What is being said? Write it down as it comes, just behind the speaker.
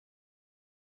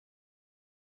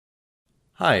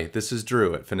Hi, this is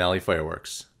Drew at Finale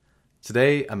Fireworks.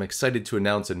 Today I'm excited to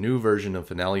announce a new version of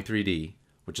Finale 3D,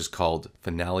 which is called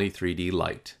Finale 3D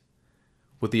Lite.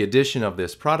 With the addition of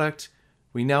this product,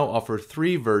 we now offer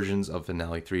 3 versions of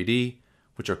Finale 3D,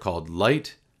 which are called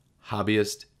Lite,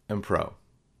 Hobbyist, and Pro.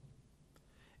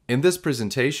 In this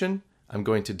presentation, I'm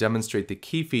going to demonstrate the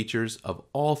key features of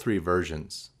all 3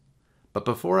 versions. But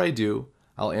before I do,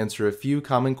 I'll answer a few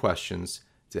common questions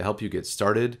to help you get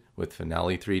started with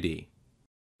Finale 3D.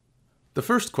 The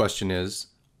first question is,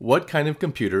 what kind of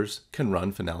computers can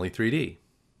run Finale 3D?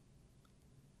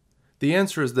 The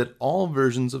answer is that all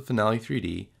versions of Finale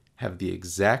 3D have the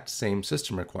exact same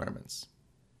system requirements.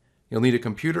 You'll need a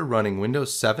computer running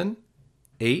Windows 7,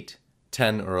 8,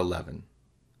 10, or 11.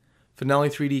 Finale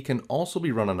 3D can also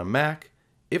be run on a Mac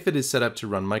if it is set up to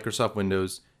run Microsoft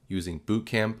Windows using Boot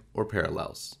Camp or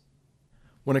Parallels.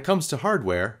 When it comes to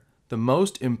hardware, the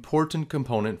most important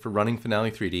component for running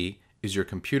Finale 3D is your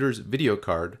computer's video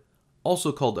card,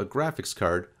 also called a graphics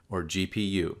card or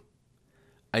GPU.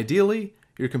 Ideally,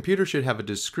 your computer should have a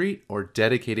discrete or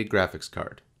dedicated graphics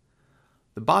card.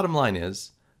 The bottom line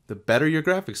is, the better your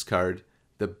graphics card,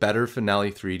 the better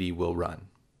Finale 3D will run.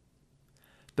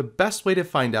 The best way to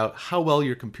find out how well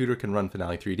your computer can run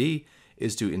Finale 3D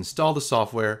is to install the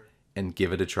software and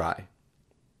give it a try.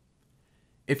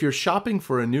 If you're shopping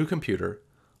for a new computer,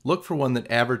 look for one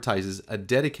that advertises a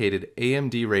dedicated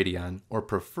AMD Radeon or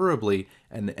preferably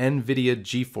an NVIDIA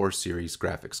GeForce series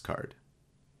graphics card.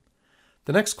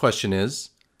 The next question is,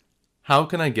 how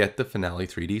can I get the Finale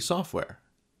 3D software?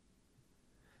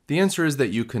 The answer is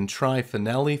that you can try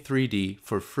Finale 3D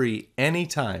for free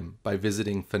anytime by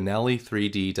visiting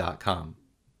finale3d.com.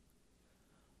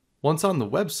 Once on the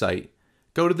website,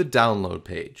 go to the download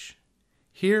page.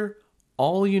 Here,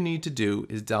 all you need to do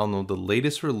is download the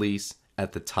latest release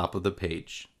at the top of the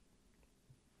page.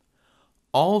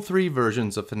 All 3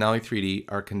 versions of Finale 3D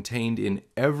are contained in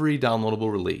every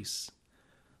downloadable release.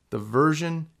 The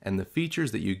version and the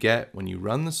features that you get when you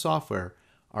run the software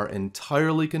are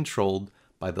entirely controlled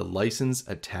by the license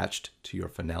attached to your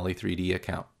Finale 3D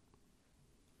account.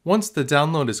 Once the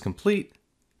download is complete,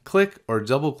 click or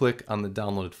double-click on the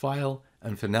downloaded file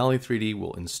and Finale 3D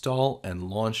will install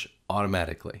and launch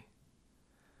automatically.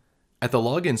 At the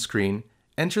login screen,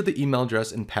 enter the email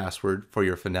address and password for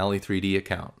your Finale 3D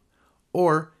account.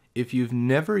 Or, if you've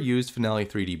never used Finale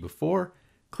 3D before,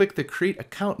 click the Create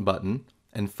Account button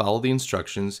and follow the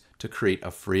instructions to create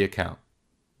a free account.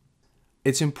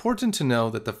 It's important to know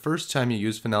that the first time you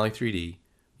use Finale 3D,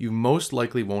 you most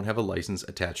likely won't have a license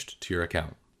attached to your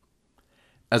account.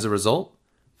 As a result,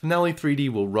 Finale 3D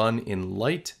will run in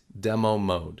Lite Demo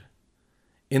mode.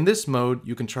 In this mode,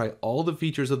 you can try all the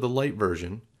features of the Lite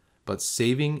version, but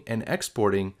saving and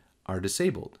exporting are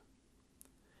disabled.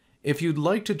 If you'd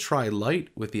like to try Lite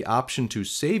with the option to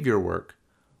save your work,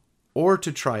 or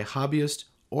to try Hobbyist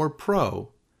or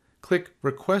Pro, click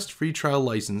Request Free Trial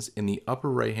License in the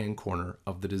upper right-hand corner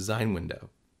of the design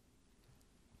window.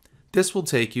 This will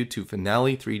take you to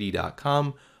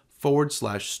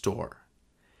finale3d.com/store.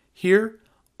 Here,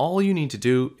 all you need to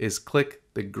do is click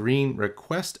the green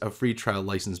Request a Free Trial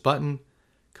License button,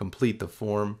 complete the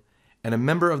form, and a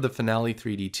member of the Finale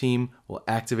 3D team will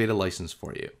activate a license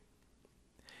for you.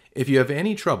 If you have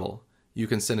any trouble, you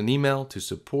can send an email to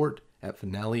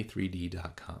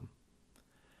support@finale3d.com.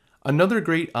 Another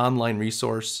great online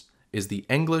resource is the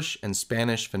English and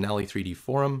Spanish Finale 3D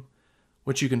forum,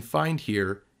 which you can find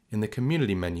here in the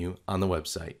community menu on the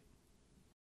website.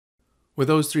 With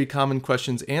those 3 common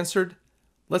questions answered,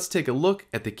 let's take a look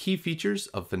at the key features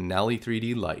of Finale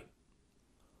 3D Lite.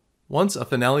 Once a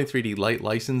Finale 3D Lite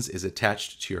license is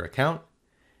attached to your account,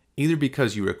 either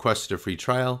because you requested a free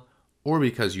trial or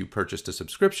because you purchased a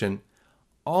subscription,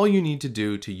 all you need to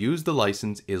do to use the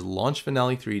license is launch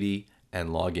Finale 3D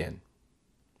and log in.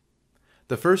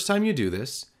 The first time you do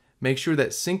this, make sure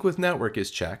that Sync with Network is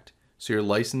checked so your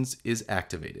license is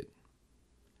activated.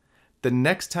 The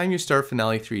next time you start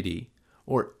Finale 3D,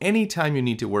 or any time you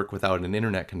need to work without an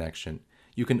internet connection,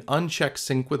 you can uncheck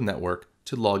Sync with Network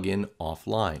to log in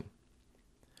offline.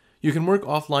 You can work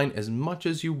offline as much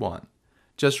as you want.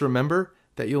 Just remember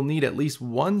that you'll need at least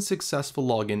 1 successful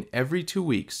login every 2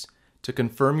 weeks to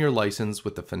confirm your license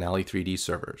with the Finale 3D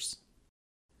servers.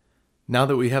 Now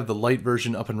that we have the Lite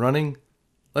version up and running,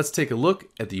 let's take a look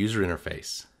at the user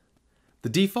interface. The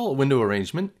default window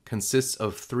arrangement consists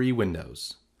of 3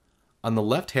 windows. On the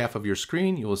left half of your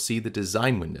screen, you will see the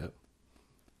Design window.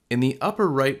 In the upper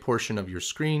right portion of your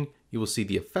screen, you will see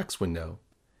the Effects window.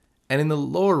 And in the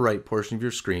lower right portion of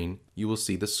your screen, you will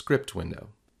see the Script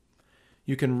window.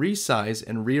 You can resize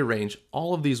and rearrange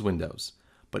all of these windows,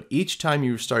 but each time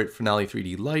you start Finale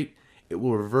 3D Lite, it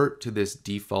will revert to this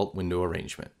default window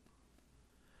arrangement.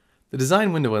 The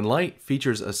design window in Lite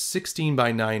features a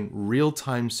 16:9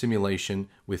 real-time simulation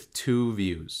with 2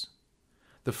 views.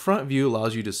 The front view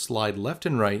allows you to slide left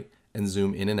and right and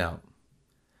zoom in and out.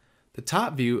 The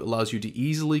top view allows you to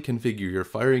easily configure your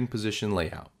firing position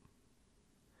layout.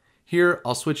 Here,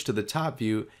 I'll switch to the top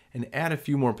view and add a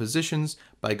few more positions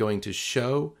by going to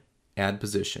Show, Add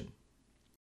Position.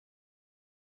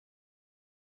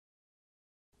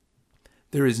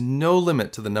 There is no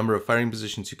limit to the number of firing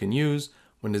positions you can use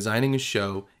when designing a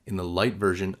show in the Lite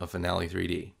version of Finale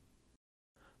 3D.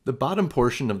 The bottom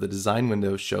portion of the design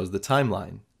window shows the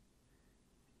timeline.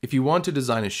 If you want to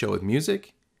design a show with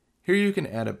music, here you can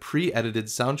add a pre-edited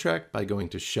soundtrack by going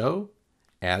to Show,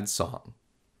 Add Song.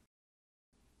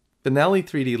 Finale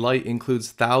 3D Lite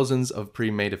includes thousands of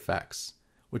pre-made effects,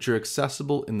 which are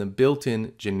accessible in the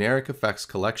built-in generic effects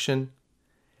collection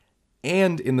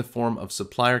and in the form of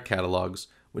supplier catalogs,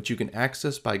 which you can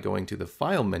access by going to the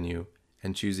File menu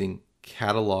and choosing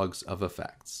Catalogs of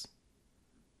Effects.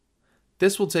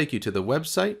 This will take you to the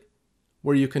website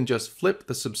where you can just flip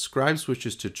the subscribe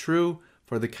switches to true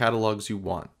for the catalogs you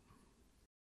want.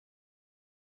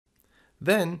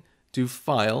 Then do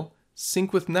File,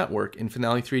 Sync with Network in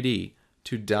Finale 3D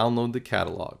to download the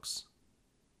catalogs.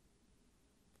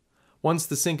 Once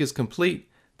the sync is complete,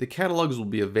 the catalogs will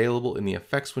be available in the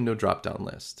Effects window drop-down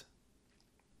list.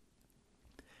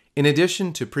 In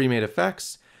addition to pre-made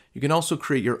effects, you can also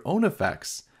create your own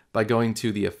effects by going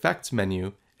to the Effects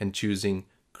menu and choosing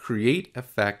Create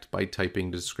Effect by typing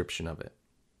the description of it.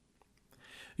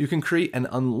 You can create an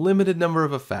unlimited number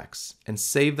of effects and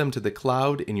save them to the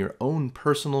cloud in your own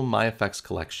personal MyEffects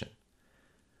collection.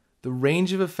 The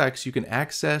range of effects you can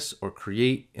access or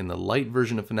create in the Lite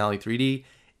version of Finale 3D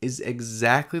is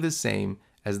exactly the same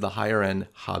as the higher-end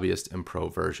Hobbyist and Pro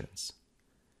versions.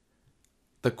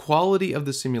 The quality of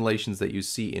the simulations that you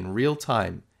see in real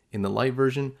time in the Lite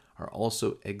version are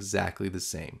also exactly the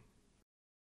same.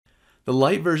 The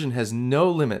Lite version has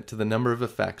no limit to the number of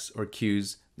effects or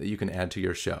cues that you can add to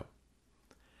your show.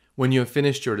 When you have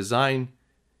finished your design,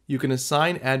 you can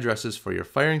assign addresses for your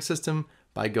firing system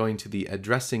by going to the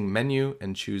Addressing menu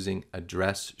and choosing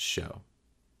Address Show.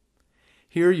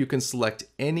 Here you can select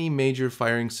any major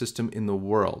firing system in the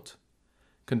world,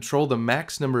 control the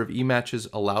max number of E-matches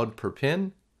allowed per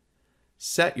pin,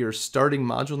 set your starting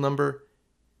module number,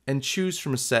 and choose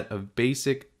from a set of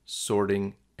basic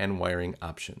sorting and wiring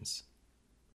options.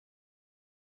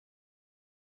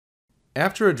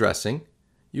 After addressing,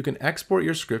 you can export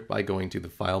your script by going to the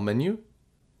File menu,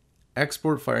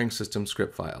 Export Firing System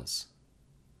Script Files.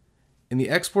 In the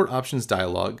Export Options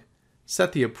dialog,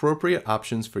 set the appropriate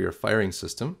options for your firing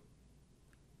system,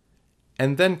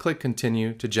 and then click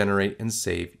Continue to generate and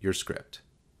save your script.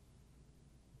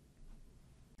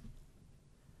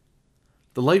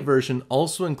 The Lite version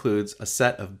also includes a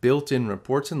set of built-in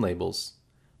reports and labels,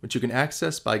 which you can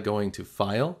access by going to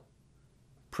File,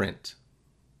 Print.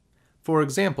 For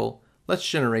example, let's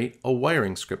generate a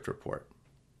wiring script report.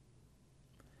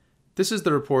 This is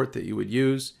the report that you would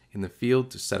use in the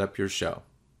field to set up your show.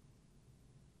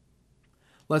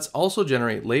 Let's also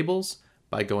generate labels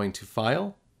by going to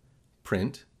File,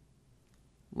 Print,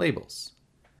 Labels.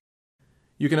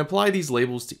 You can apply these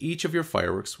labels to each of your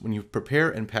fireworks when you prepare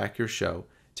and pack your show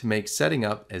to make setting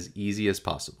up as easy as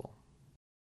possible.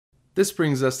 This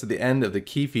brings us to the end of the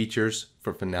key features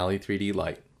for Finale 3D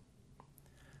Lite.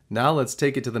 Now let's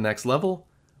take it to the next level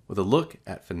with a look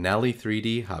at Finale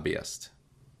 3D Hobbyist.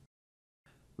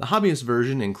 The Hobbyist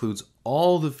version includes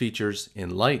all the features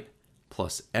in Lite,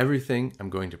 plus everything I'm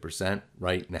going to present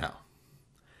right now.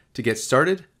 To get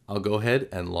started, I'll go ahead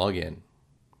and log in.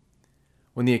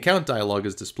 When the account dialog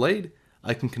is displayed,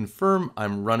 I can confirm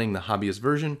I'm running the Hobbyist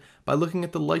version by looking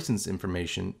at the license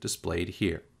information displayed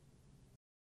here.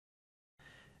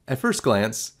 At first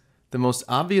glance, the most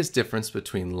obvious difference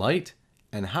between Lite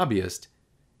and Hobbyist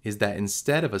is that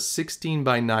instead of a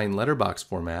 16:9 letterbox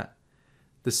format,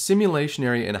 the simulation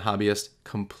area in Hobbyist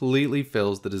completely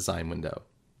fills the design window.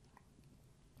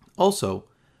 Also,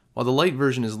 while the Lite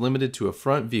version is limited to a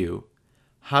front view,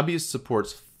 Hobbyist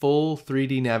supports full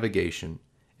 3D navigation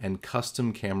and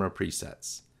custom camera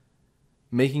presets,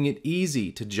 making it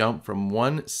easy to jump from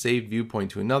one saved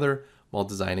viewpoint to another while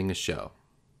designing a show.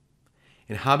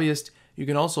 In Hobbyist, you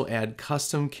can also add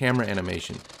custom camera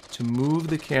animation to move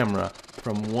the camera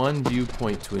from one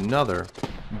viewpoint to another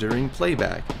during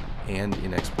playback and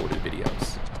in exported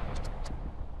videos.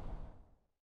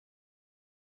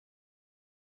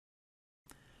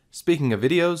 Speaking of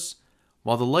videos,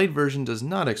 while the Lite version does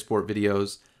not export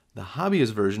videos, the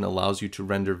Hobbyist version allows you to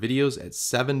render videos at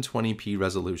 720p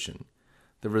resolution,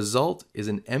 The result is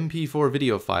an MP4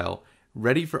 video file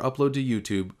ready for upload to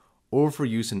YouTube or for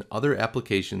use in other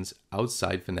applications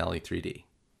outside Finale 3D.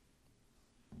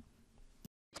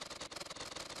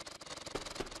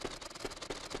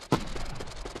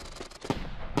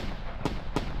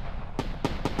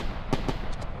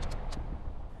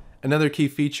 Another key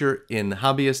feature in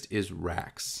Hobbyist is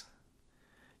racks.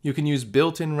 You can use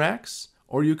built-in racks,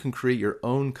 or you can create your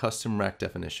own custom rack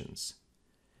definitions.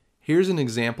 Here's an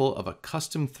example of a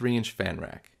custom 3-inch fan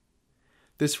rack.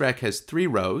 This rack has 3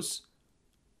 rows.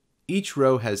 Each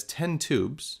row has 10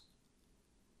 tubes,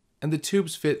 and the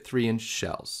tubes fit 3-inch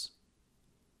shells.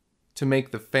 To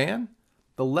make the fan,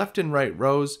 the left and right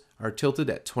rows are tilted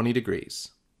at 20 degrees.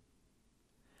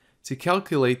 To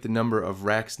calculate the number of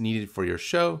racks needed for your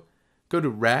show, go to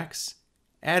Racks,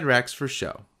 Add Racks for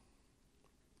Show.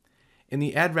 In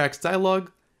the Add Racks dialog,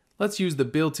 let's use the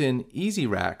built-in Easy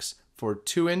Racks for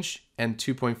 2-inch and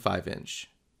 2.5-inch.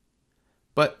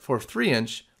 But for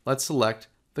 3-inch, let's select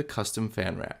the custom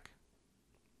fan rack.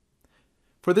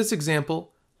 For this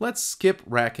example, let's skip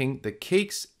racking the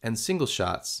cakes and single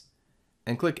shots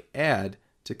and click Add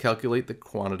to calculate the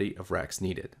quantity of racks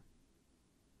needed.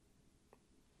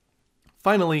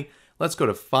 Finally, let's go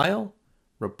to File,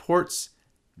 Reports,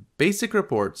 Basic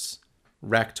Reports,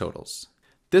 Rack Totals.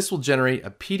 This will generate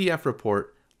a PDF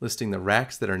report listing the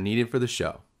racks that are needed for the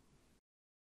show.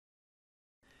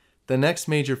 The next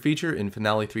major feature in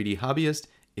Finale 3D Hobbyist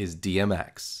is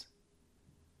DMX.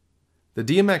 The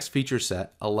DMX feature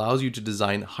set allows you to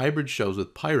design hybrid shows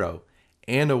with pyro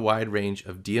and a wide range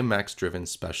of DMX-driven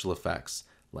special effects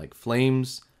like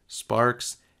flames,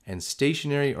 sparks, and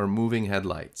stationary or moving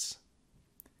headlights.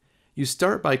 You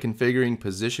start by configuring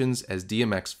positions as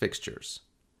DMX fixtures,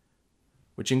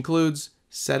 which includes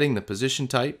setting the position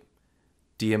type,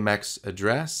 DMX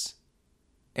address,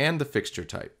 and the fixture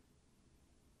type.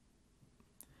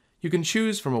 You can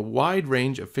choose from a wide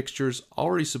range of fixtures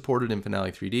already supported in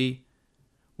Finale 3D,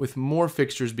 with more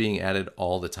fixtures being added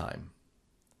all the time.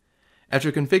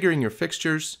 After configuring your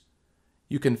fixtures,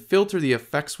 you can filter the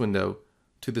effects window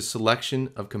to the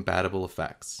selection of compatible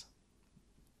effects.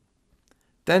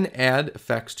 Then add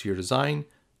effects to your design,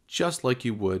 just like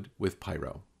you would with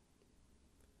Pyro.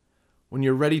 When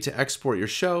you're ready to export your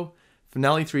show,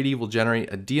 Finale 3D will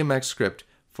generate a DMX script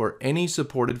for any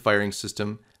supported firing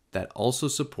system that also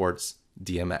supports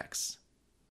DMX.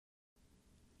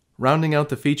 Rounding out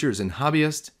the features in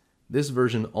Hobbyist, this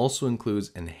version also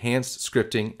includes enhanced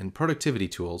scripting and productivity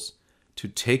tools to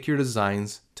take your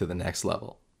designs to the next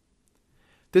level.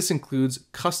 This includes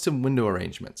custom window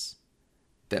arrangements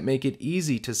that make it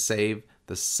easy to save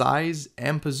the size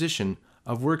and position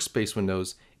of workspace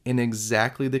windows in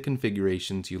exactly the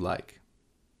configurations you like.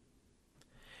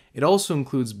 It also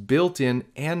includes built-in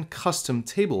and custom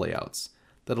table layouts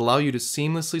that allow you to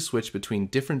seamlessly switch between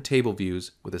different table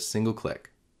views with a single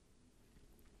click.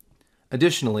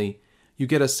 Additionally, you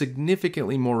get a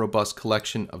significantly more robust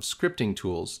collection of scripting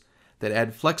tools that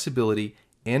add flexibility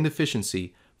and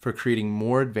efficiency for creating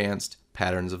more advanced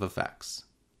patterns of effects.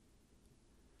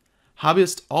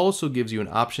 Hobbyist also gives you an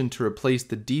option to replace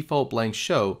the default blank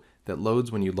show that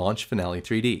loads when you launch Finale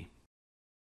 3D.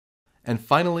 And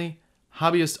finally,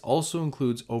 Hobbyist also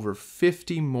includes over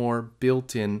 50 more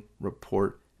built-in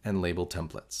report and label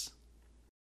templates.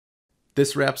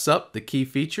 This wraps up the key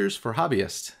features for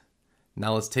Hobbyist.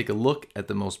 Now let's take a look at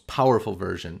the most powerful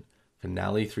version,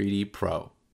 Finale 3D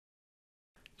Pro.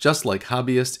 Just like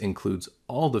Hobbyist includes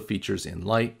all the features in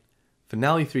Lite,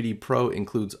 Finale 3D Pro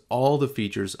includes all the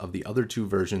features of the other 2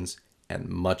 versions and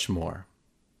much more.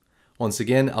 Once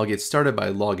again, I'll get started by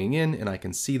logging in, and I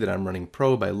can see that I'm running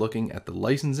Pro by looking at the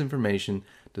license information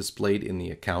displayed in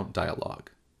the account dialog.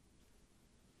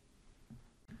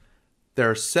 There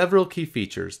are several key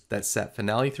features that set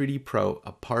Finale 3D Pro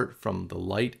apart from the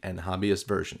Lite and Hobbyist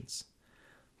versions.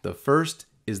 The first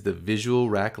is the visual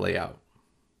rack layout.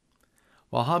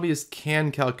 While Hobbyist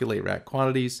can calculate rack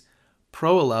quantities,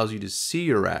 Pro allows you to see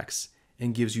your racks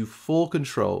and gives you full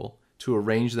control to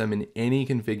arrange them in any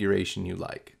configuration you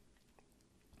like.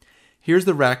 Here's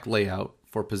the rack layout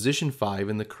for position 5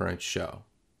 in the current show.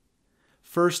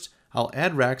 First, I'll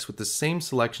add racks with the same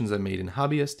selections I made in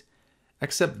Hobbyist,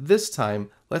 except this time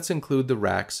let's include the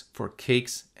racks for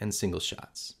cakes and single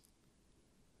shots.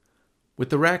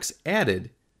 With the racks added,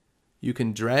 you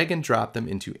can drag and drop them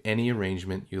into any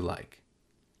arrangement you like.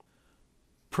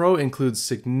 Pro includes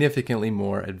significantly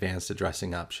more advanced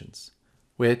addressing options,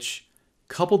 which,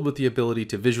 coupled with the ability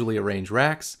to visually arrange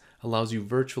racks, allows you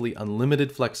virtually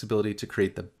unlimited flexibility to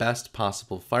create the best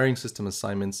possible firing system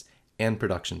assignments and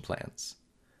production plans.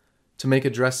 To make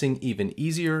addressing even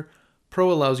easier,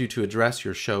 Pro allows you to address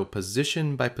your show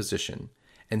position by position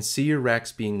and see your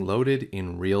racks being loaded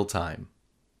in real time.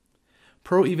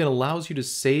 Pro even allows you to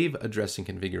save addressing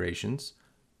configurations,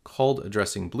 called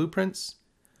addressing blueprints,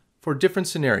 for different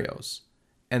scenarios,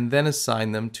 and then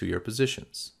assign them to your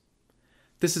positions.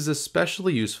 This is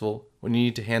especially useful when you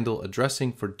need to handle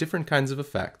addressing for different kinds of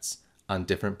effects on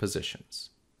different positions.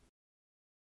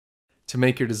 To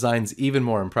make your designs even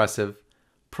more impressive,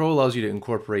 Pro allows you to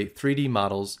incorporate 3D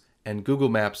models and Google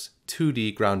Maps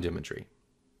 2D ground imagery.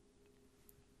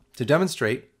 To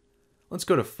demonstrate, let's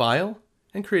go to File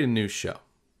and create a new show.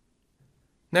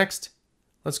 Next,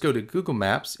 let's go to Google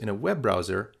Maps in a web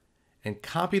browser and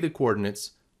copy the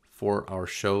coordinates for our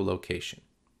show location.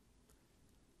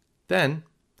 Then,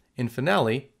 in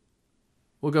Finale,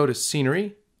 we'll go to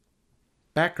Scenery,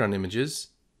 Background Images,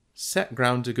 Set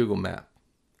Ground to Google Map,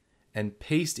 and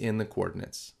paste in the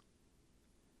coordinates.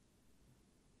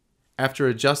 After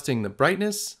adjusting the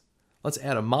brightness, let's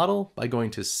add a model by going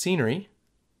to Scenery,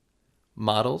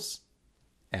 Models,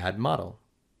 Add Model.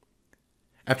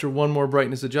 After one more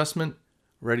brightness adjustment,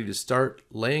 we're ready to start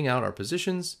laying out our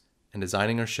positions and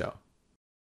designing our show.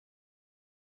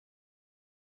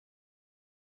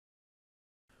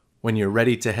 When you're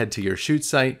ready to head to your shoot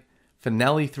site,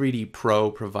 Finale 3D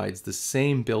Pro provides the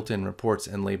same built-in reports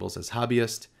and labels as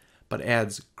Hobbyist, but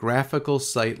adds graphical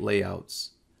site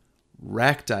layouts,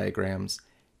 rack diagrams,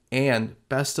 and,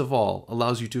 best of all,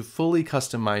 allows you to fully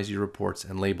customize your reports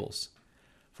and labels.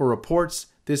 For reports,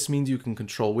 this means you can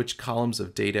control which columns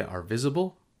of data are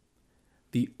visible,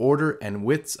 the order and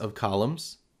widths of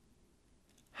columns,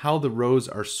 how the rows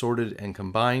are sorted and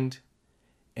combined,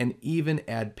 and even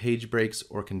add page breaks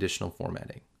or conditional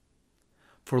formatting.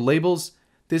 For labels,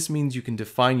 this means you can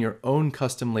define your own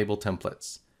custom label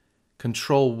templates,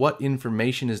 control what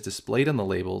information is displayed on the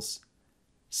labels,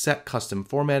 set custom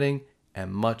formatting,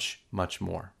 and much, much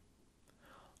more.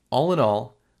 All in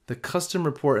all, the custom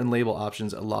report and label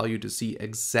options allow you to see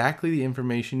exactly the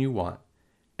information you want,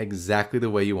 exactly the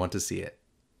way you want to see it.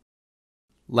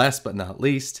 Last but not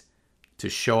least, to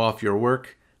show off your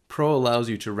work, Pro allows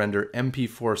you to render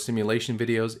MP4 simulation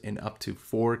videos in up to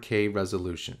 4K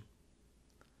resolution.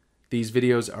 These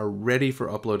videos are ready for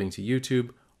uploading to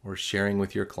YouTube or sharing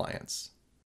with your clients.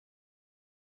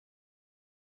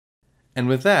 And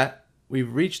with that,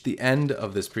 we've reached the end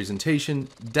of this presentation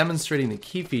demonstrating the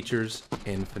key features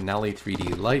in Finale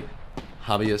 3D Lite,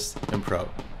 Hobbyist, and Pro.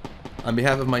 On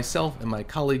behalf of myself and my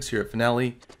colleagues here at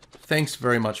Finale, thanks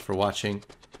very much for watching,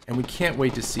 and we can't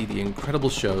wait to see the incredible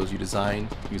shows you design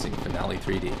using Finale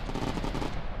 3D.